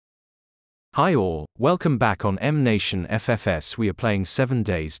Hi all, welcome back on M Nation FFS. We are playing 7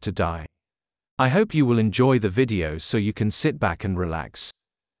 Days to Die. I hope you will enjoy the video so you can sit back and relax.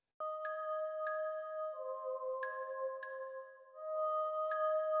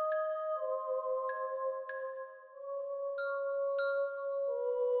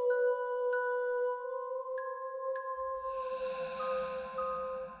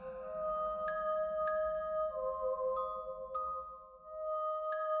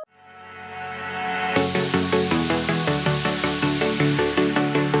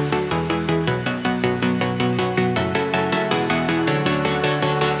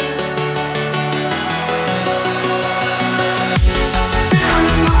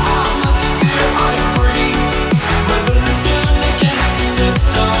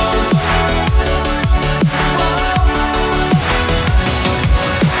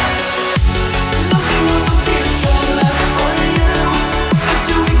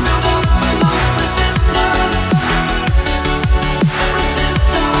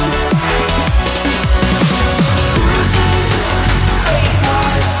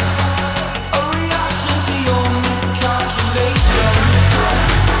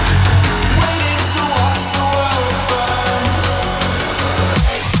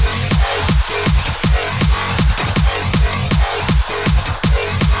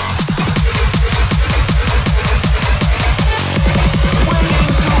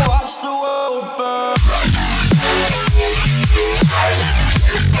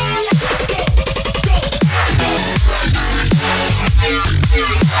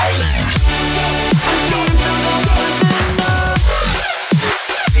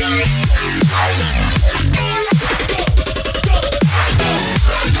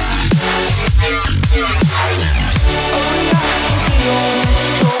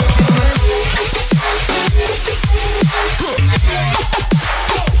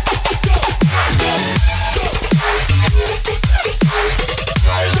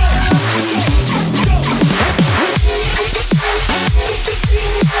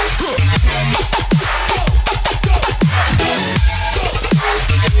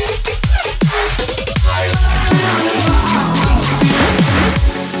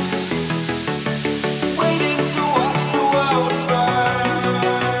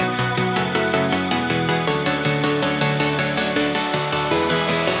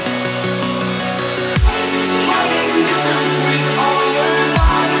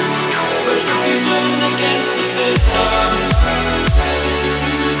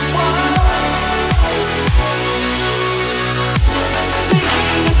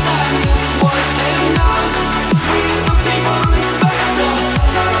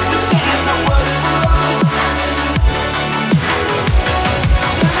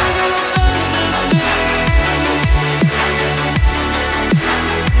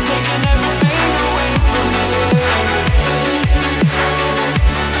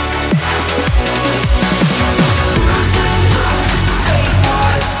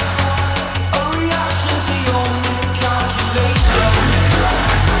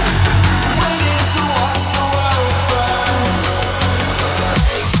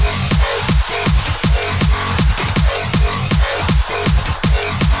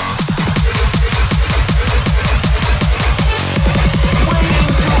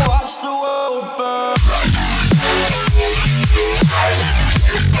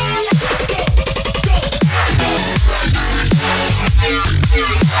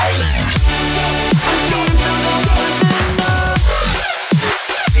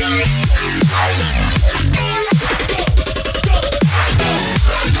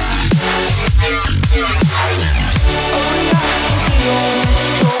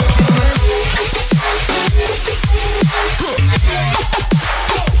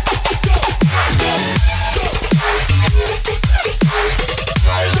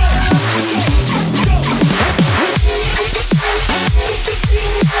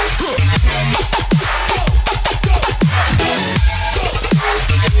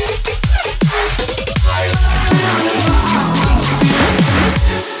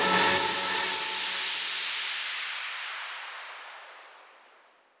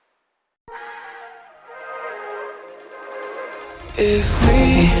 If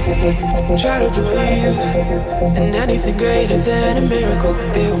we try to believe in anything greater than a miracle,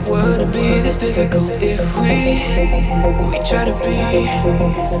 it wouldn't be this difficult. If we try to be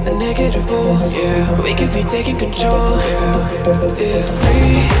a negative bull, yeah, we could be taking control, yeah. If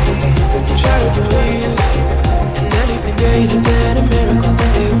we try to believe in anything greater than a miracle,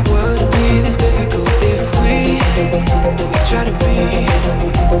 it wouldn't be this difficult. If we try to be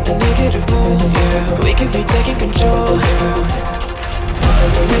a negative bull, yeah, we could be taking control, yeah.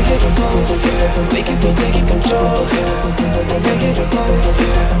 Negative mode, yeah. We could be taking control, yeah. Negative mode,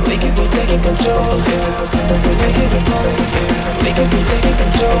 yeah. We could be taking control, yeah. Negative mode, yeah. We could be taking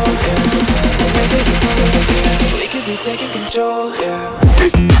control, yeah. Negative mode, yeah. We could be taking control, yeah.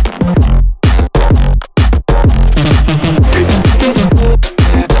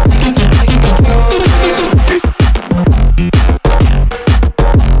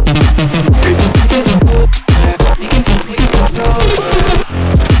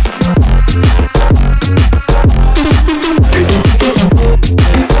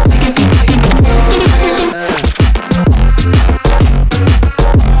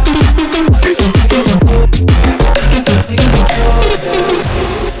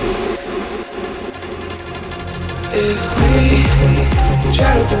 If we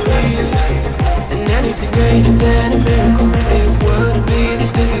try to believe in anything greater than a miracle, it wouldn't be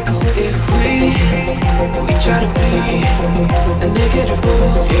this difficult. If we try to be a negative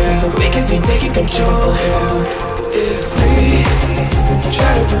bull, yeah, we could be taking control. If we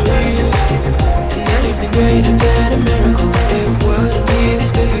try to believe in anything greater than a miracle, it wouldn't be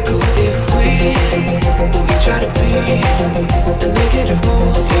this difficult. If we try to be a negative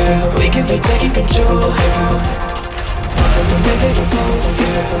bull, yeah, we could be taking control. Negative mode,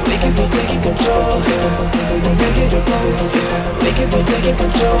 yeah. We could be taking control. Negative mode, yeah. We could be taking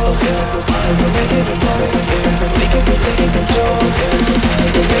control. Negative mode, yeah. We could be taking control. Negative mode, yeah. We could be taking control.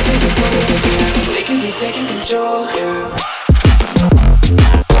 Negative mode, yeah. We could be taking control. Negative mode, yeah. We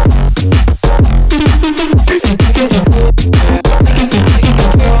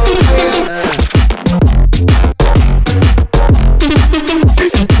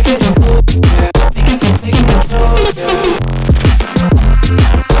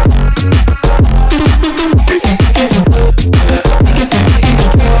could be taking control.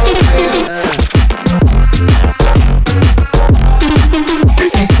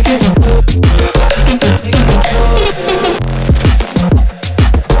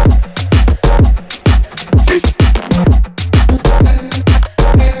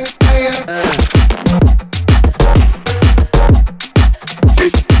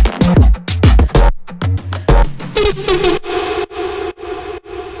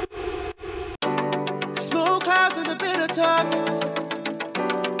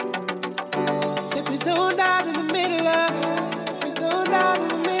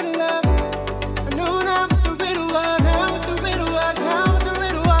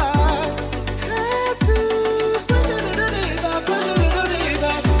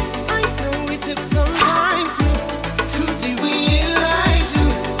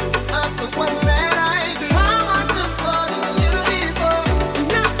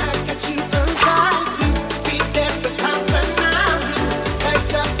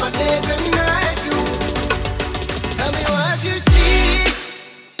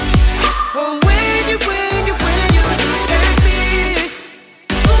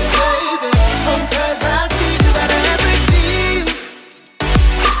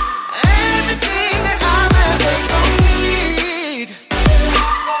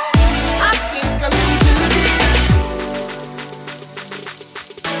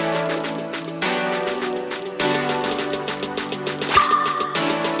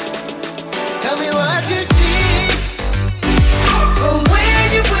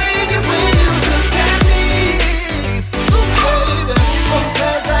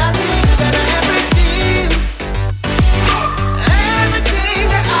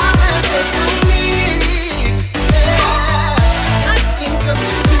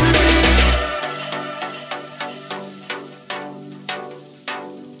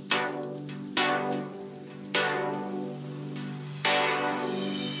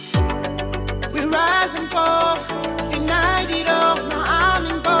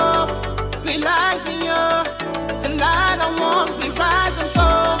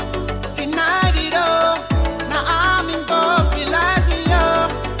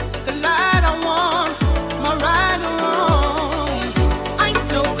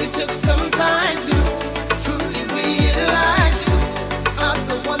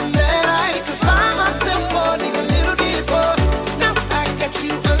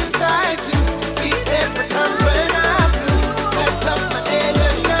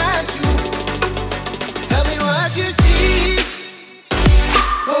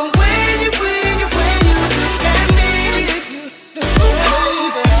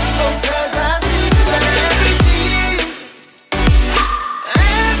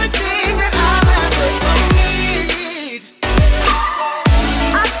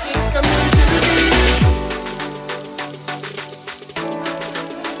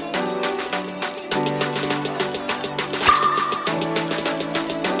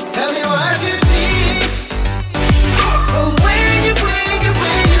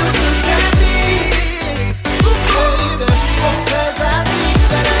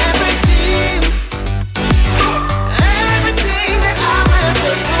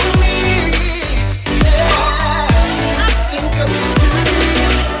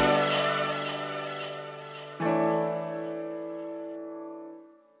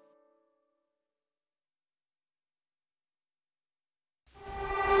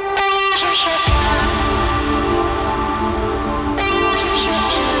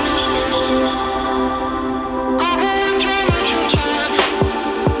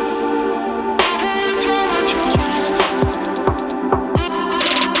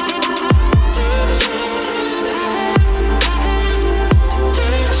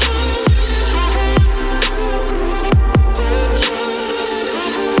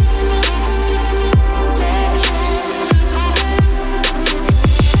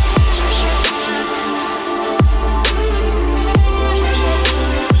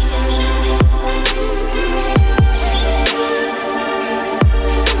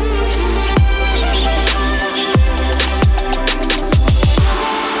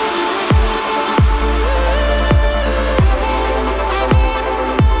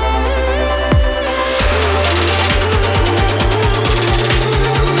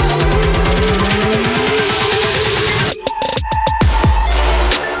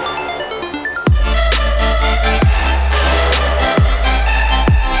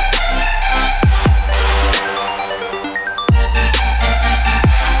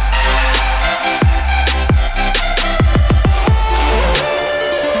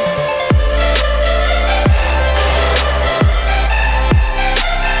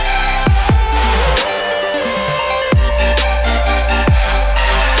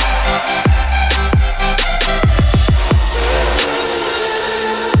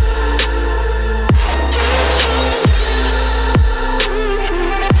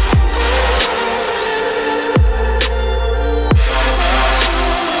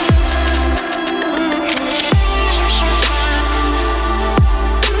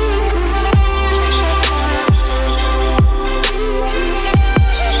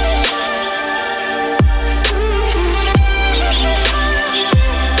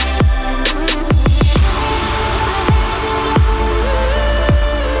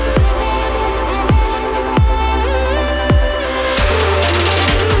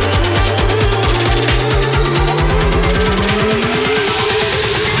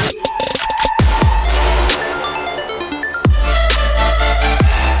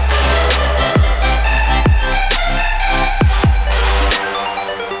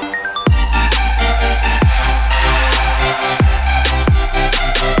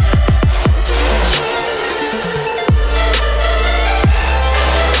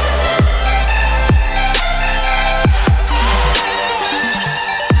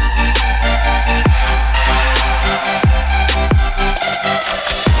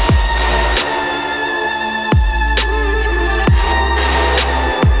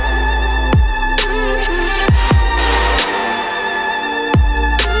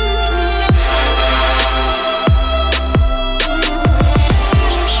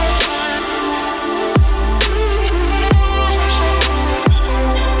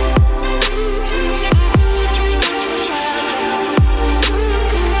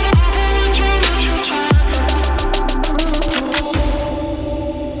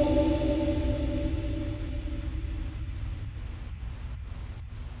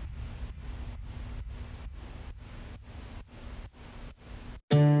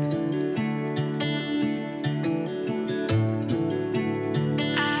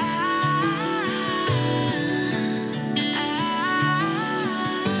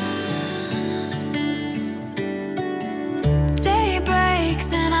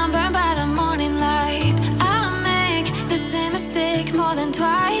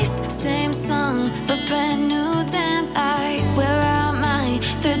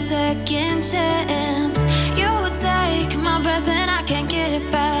 third, second chance. You take my breath and I can't get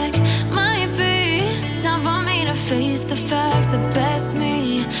it back. Might be time for me to face the facts. The best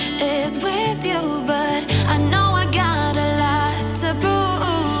me is with you, but I know I got a lot to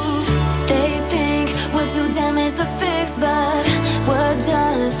prove. They think we're too damaged to fix, but we're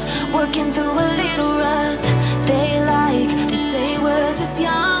just working through a little rust. They like to say we're just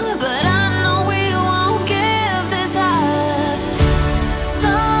young, but I know we won't give this up.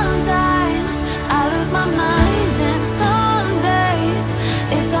 Sometimes I lose my mind, and some days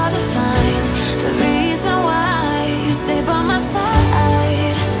it's hard to find the reason why you stay by my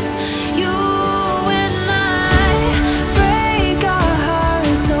side. You and I break our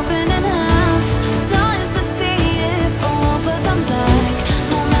hearts open in half, just to see if we'll put them back.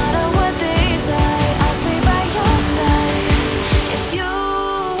 No matter what they try, I'll stay by your side. It's you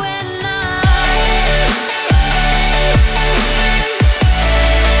and I.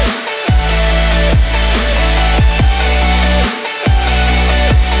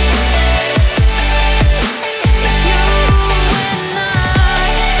 It's you and I.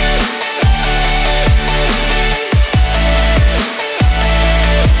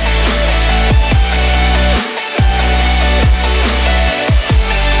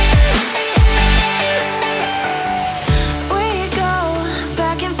 We go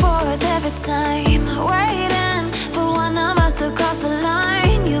back and forth every time, waiting for one of us to cross the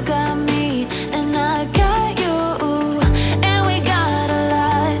line. You got me and I got you, and we got a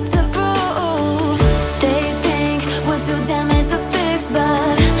lot to prove. They think we're too damaged to fix,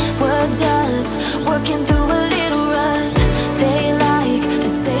 but we're just working through a little rust. They like to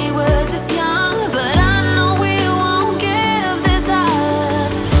say we're just young, but I know we won't give this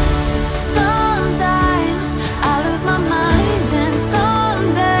up. Sometimes I lose my mind, and some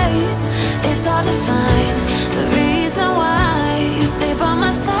days it's hard to find the reason why you stay by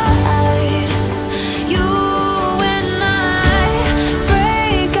my side. You and I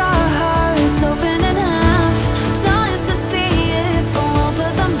break our hearts open in half, just to see if we'll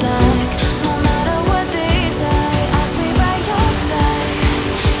put them back. No matter what they try, I'll stay by your side.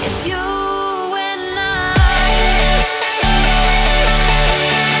 It's you and I.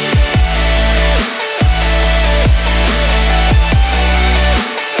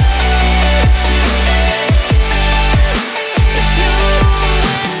 It's you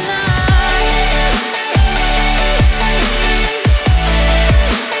and I.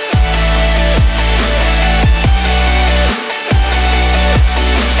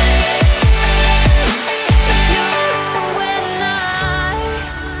 It's you and I.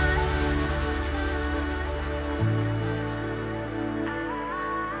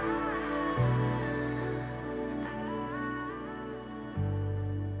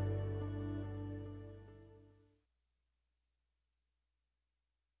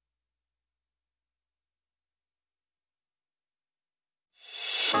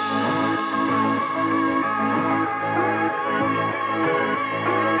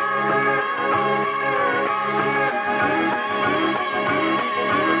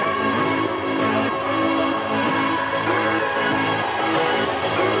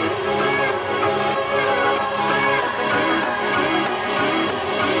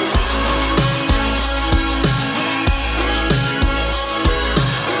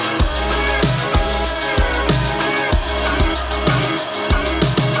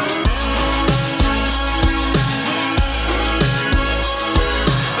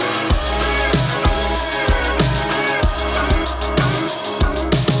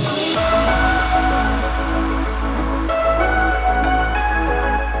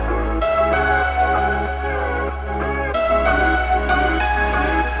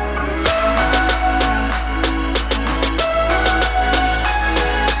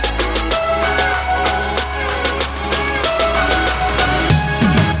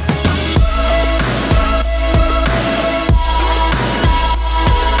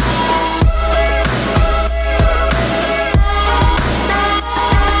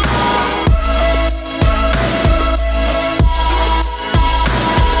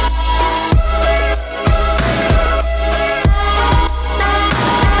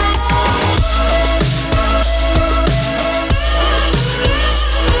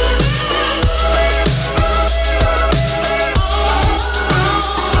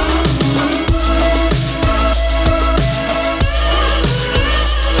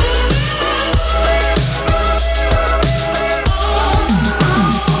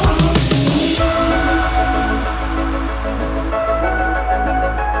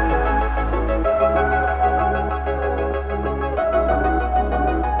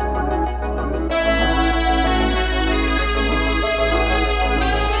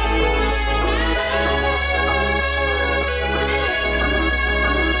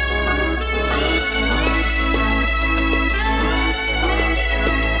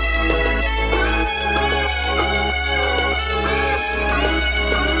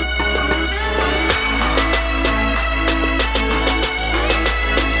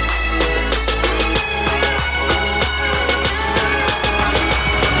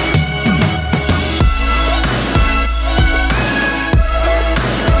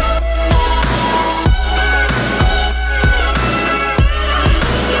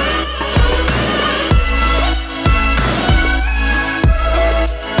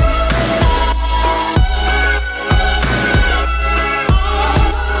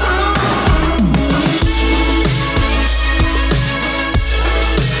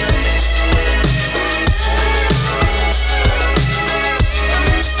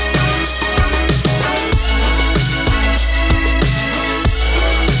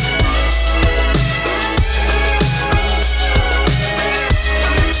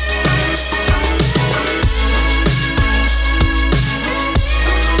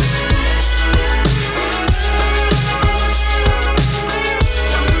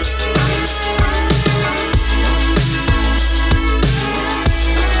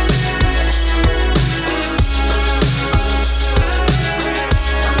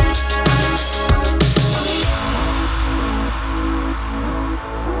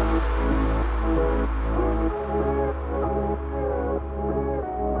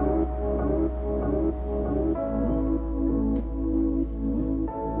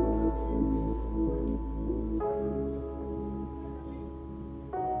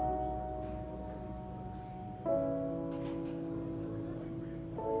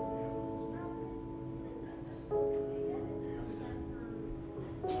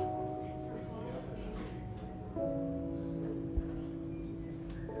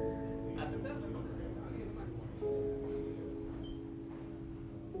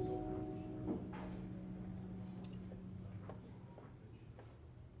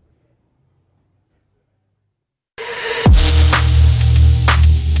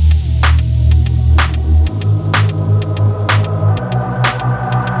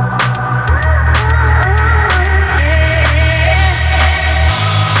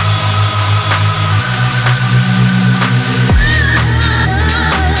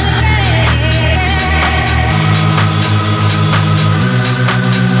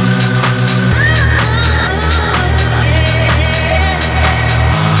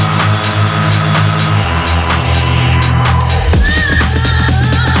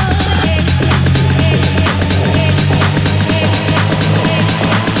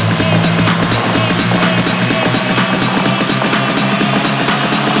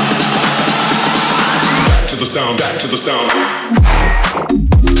 to the sound.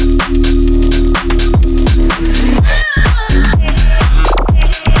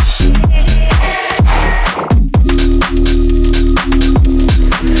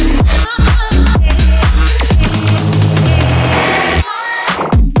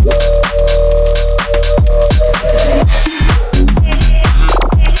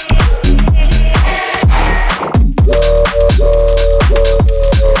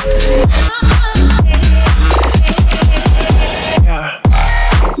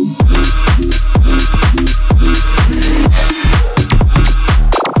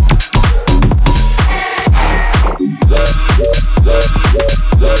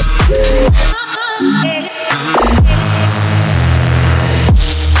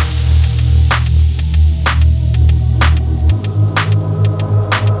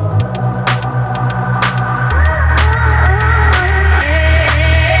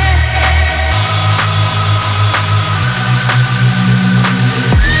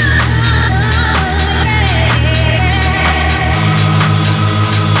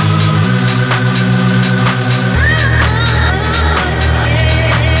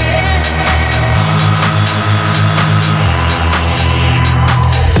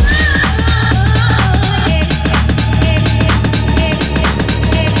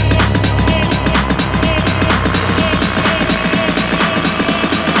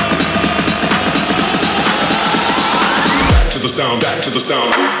 Back to the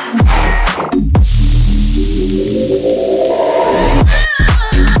sound.